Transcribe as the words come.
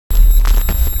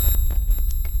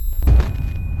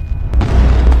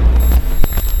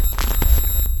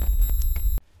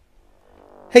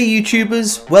Hey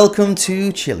YouTubers, welcome to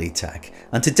ChilliTech,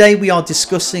 and today we are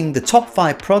discussing the top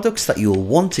 5 products that you'll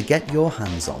want to get your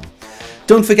hands on.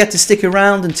 Don't forget to stick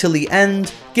around until the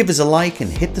end, give us a like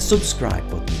and hit the subscribe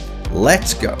button.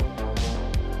 Let's go!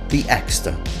 The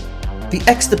Ekster. The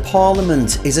Ekster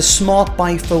Parliament is a smart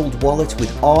bifold wallet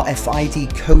with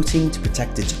RFID coating to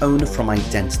protect its owner from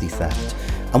identity theft,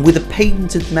 and with a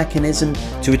patented mechanism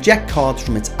to eject cards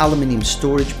from its aluminium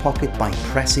storage pocket by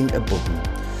pressing a button.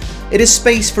 It has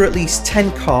space for at least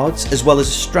 10 cards as well as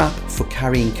a strap for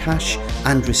carrying cash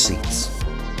and receipts.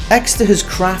 Ekster has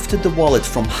crafted the wallet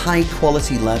from high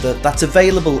quality leather that's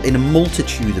available in a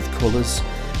multitude of colours.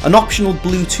 An optional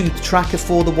Bluetooth tracker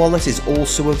for the wallet is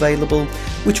also available,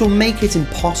 which will make it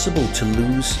impossible to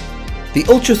lose. The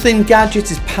ultra thin gadget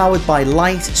is powered by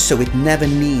light, so it never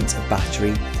needs a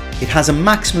battery. It has a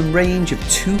maximum range of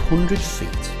 200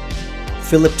 feet.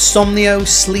 Philips Somneo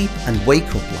Sleep and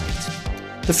Wake Up Light.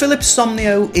 The Philips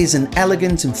Somneo is an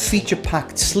elegant and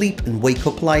feature-packed sleep and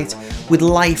wake-up light with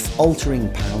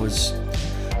life-altering powers.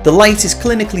 The light is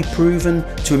clinically proven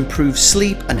to improve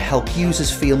sleep and help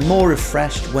users feel more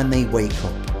refreshed when they wake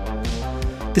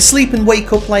up. The sleep and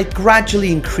wake-up light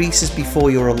gradually increases before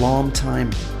your alarm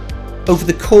time. Over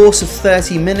the course of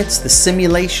 30 minutes, the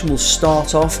simulation will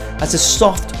start off as a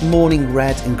soft morning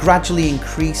red and gradually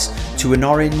increase to an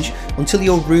orange until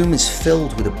your room is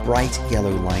filled with a bright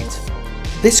yellow light.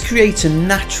 This creates a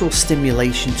natural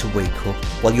stimulation to wake up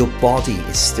while your body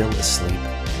is still asleep.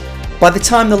 By the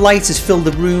time the light has filled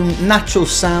the room, natural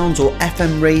sounds or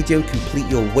FM radio complete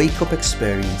your wake-up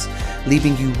experience,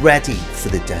 leaving you ready for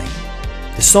the day.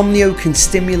 The Somneo can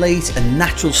stimulate a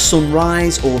natural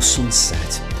sunrise or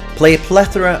sunset, play a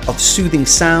plethora of soothing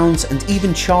sounds, and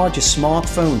even charge a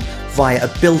smartphone via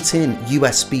a built-in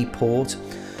USB port.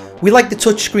 We like the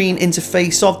touchscreen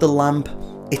interface of the lamp.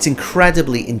 It's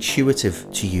incredibly intuitive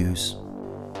to use.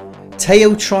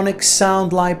 TaoTronics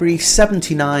Sound Library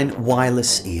 79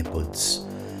 Wireless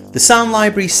Earbuds. The Sound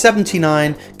Library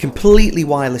 79 completely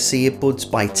wireless earbuds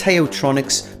by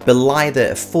TaoTronics belie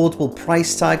their affordable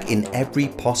price tag in every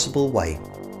possible way.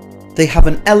 They have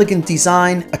an elegant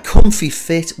design, a comfy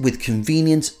fit with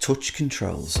convenient touch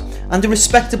controls, and a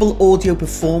respectable audio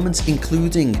performance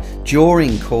including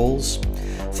during calls.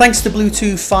 Thanks to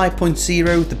Bluetooth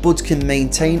 5.0, the buds can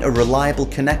maintain a reliable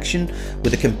connection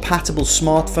with a compatible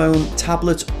smartphone,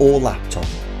 tablet or laptop.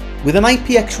 With an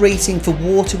IPX rating for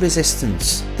water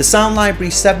resistance, the Sound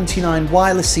Library 79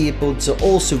 wireless earbuds are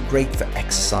also great for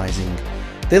exercising.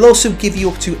 They'll also give you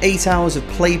up to 8 hours of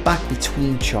playback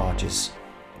between charges.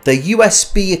 Their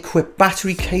USB equipped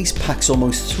battery case packs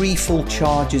almost 3 full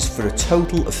charges for a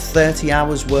total of 30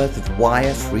 hours worth of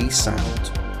wire-free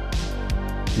sound.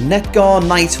 Netgear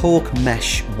Nighthawk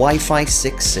Mesh Wi-Fi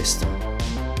 6 System.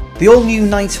 The all-new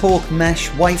Nighthawk Mesh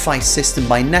Wi-Fi system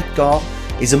by Netgear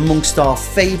is amongst our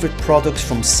favourite products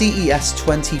from CES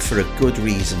 20 for a good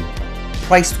reason.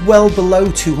 Priced well below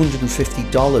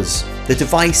 $250, the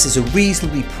device is a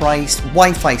reasonably priced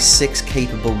Wi-Fi 6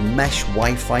 capable mesh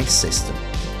Wi-Fi system.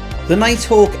 The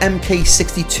Nighthawk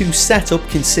MK62 setup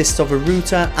consists of a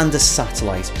router and a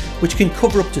satellite, which can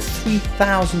cover up to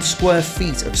 3,000 square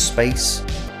feet of space.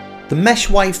 The mesh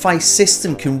Wi-Fi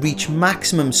system can reach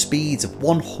maximum speeds of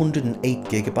 108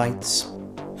 gigabytes.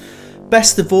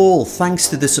 Best of all, thanks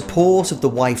to the support of the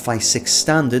Wi-Fi 6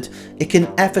 standard, it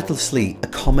can effortlessly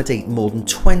accommodate more than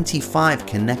 25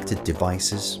 connected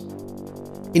devices.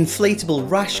 Inflatable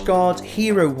Rash Guard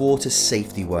Hero Water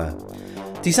Safety Wear.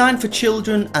 Designed for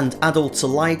children and adults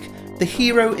alike, the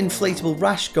Hero Inflatable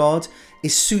Rash Guard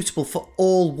is suitable for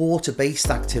all water-based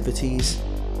activities.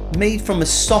 Made from a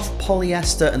soft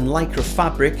polyester and lycra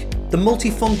fabric, the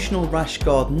multifunctional rash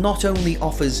guard not only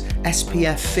offers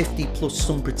SPF 50+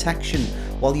 sun protection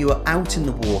while you are out in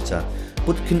the water,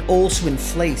 but can also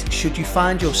inflate should you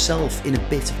find yourself in a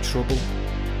bit of trouble.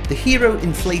 The Hero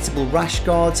Inflatable Rash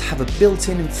Guards have a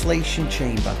built-in inflation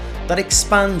chamber that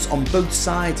expands on both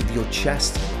sides of your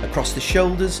chest across the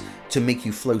shoulders to make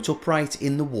you float upright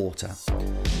in the water.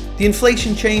 The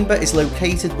inflation chamber is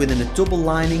located within a double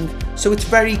lining, so it's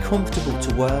very comfortable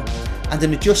to wear, and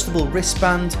an adjustable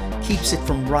wristband keeps it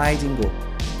from riding up.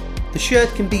 The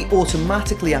shirt can be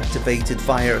automatically activated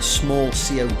via a small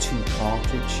CO2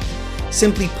 cartridge.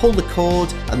 Simply pull the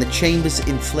cord and the chambers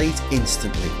inflate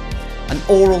instantly. An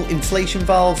oral inflation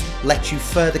valve lets you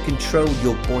further control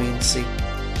your buoyancy.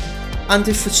 And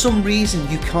if for some reason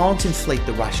you can't inflate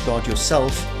the rash guard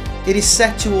yourself, it is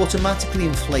set to automatically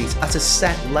inflate at a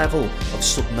set level of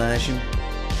submersion.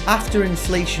 After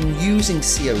inflation using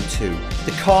CO2,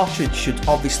 the cartridge should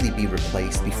obviously be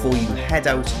replaced before you head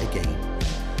out again.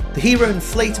 The Hero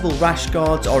inflatable rash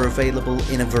guards are available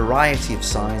in a variety of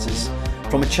sizes,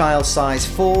 from a child size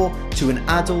 4 to an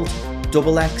adult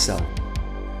XXL.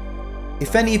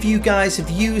 If any of you guys have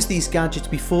used these gadgets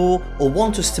before or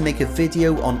want us to make a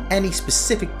video on any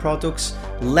specific products,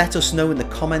 let us know in the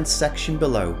comments section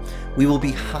below. We will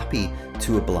be happy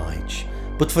to oblige.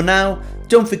 But for now,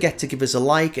 don't forget to give us a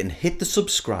like and hit the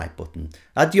subscribe button.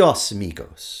 Adios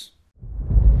amigos.